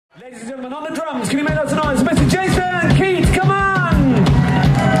Ladies and gentlemen, on the drums, can you make lots of noise? Mr. Jason Keats, come on!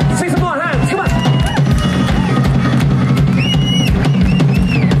 See some more hands, come on!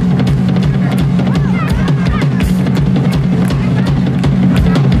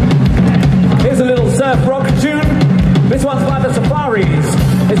 Here's a little surf rock tune. This one's by the Safaris.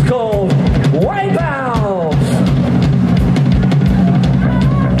 It's called Wipe Out!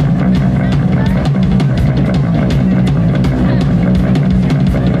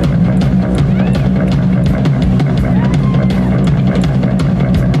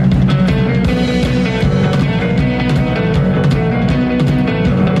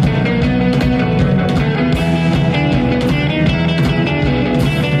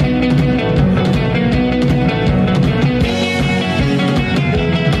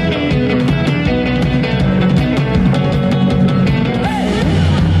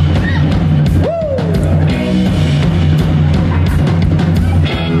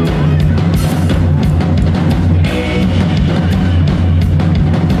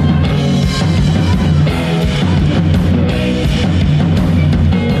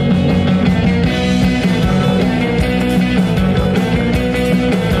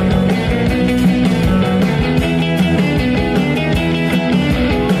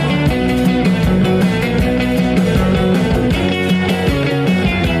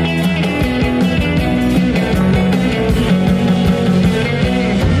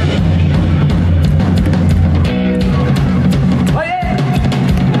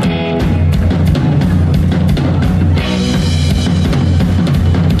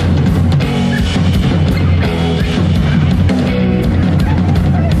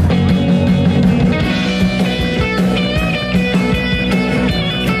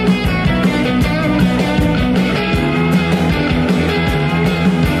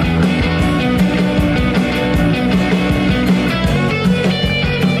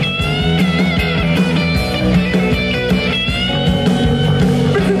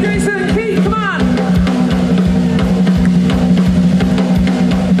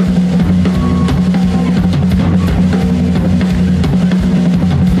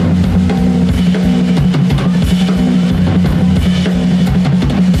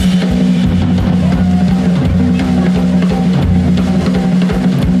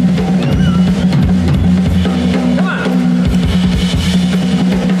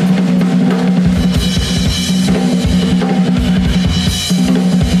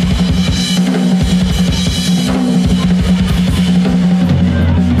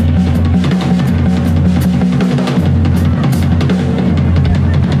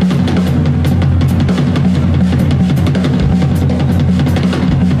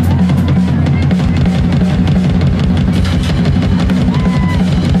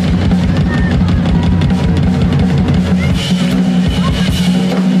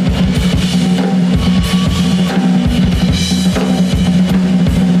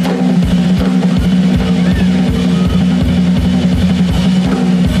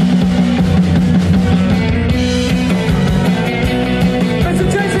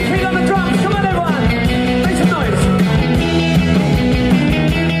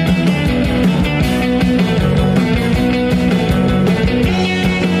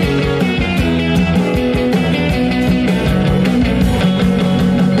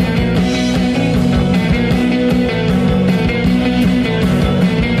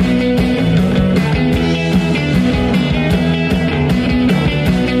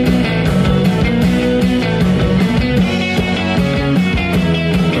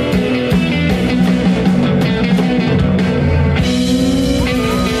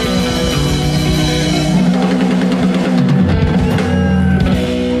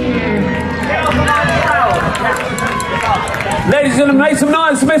 Ladies and gentlemen, make some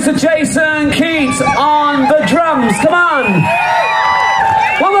noise for Mr. Jason Keats on the drums. Come on.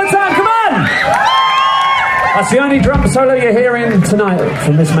 One more time, come on. That's the only drum solo you're hearing tonight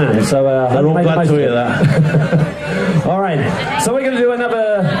from this man. So I'm all glad to hear that. All right. So we're going to do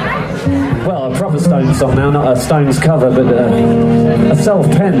another, well, a proper Stones song now. Not a Stones cover, but a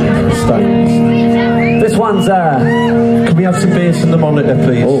self-penned Stones. This one's... Can we have some bass in the monitor,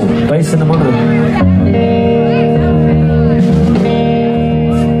 please? Oh, bass in the monitor.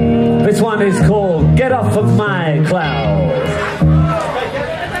 This one is called Get Off of My Cloud.